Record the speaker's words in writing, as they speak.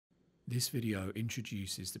This video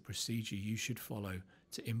introduces the procedure you should follow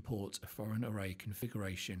to import a foreign array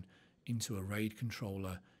configuration into a RAID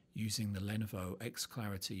controller using the Lenovo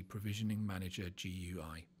XClarity Provisioning Manager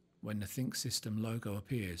GUI. When the ThinkSystem logo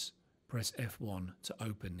appears, press F1 to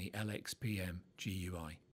open the LXPM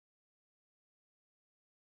GUI.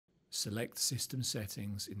 Select System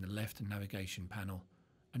Settings in the left navigation panel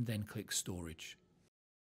and then click Storage.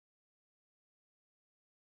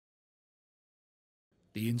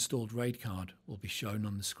 The installed RAID card will be shown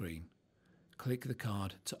on the screen. Click the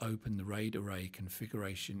card to open the RAID array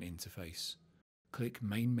configuration interface. Click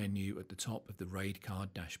Main menu at the top of the RAID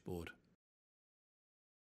card dashboard.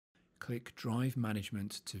 Click Drive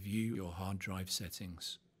Management to view your hard drive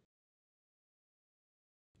settings.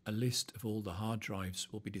 A list of all the hard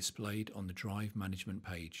drives will be displayed on the Drive Management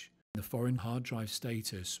page. The foreign hard drive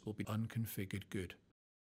status will be unconfigured good.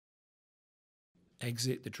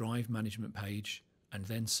 Exit the Drive Management page and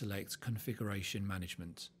then select Configuration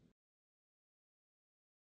Management.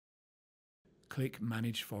 Click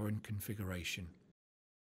Manage Foreign Configuration.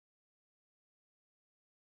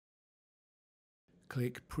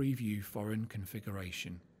 Click Preview Foreign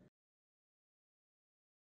Configuration.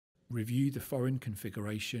 Review the foreign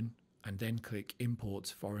configuration and then click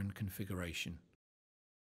Import Foreign Configuration.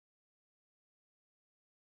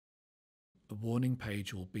 A warning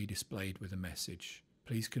page will be displayed with a message.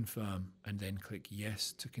 Please confirm and then click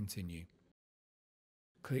Yes to continue.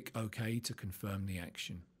 Click OK to confirm the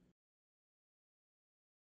action.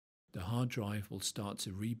 The hard drive will start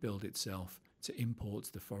to rebuild itself to import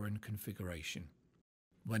the foreign configuration.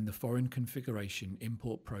 When the foreign configuration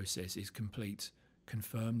import process is complete,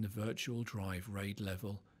 confirm the virtual drive RAID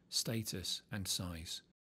level, status and size.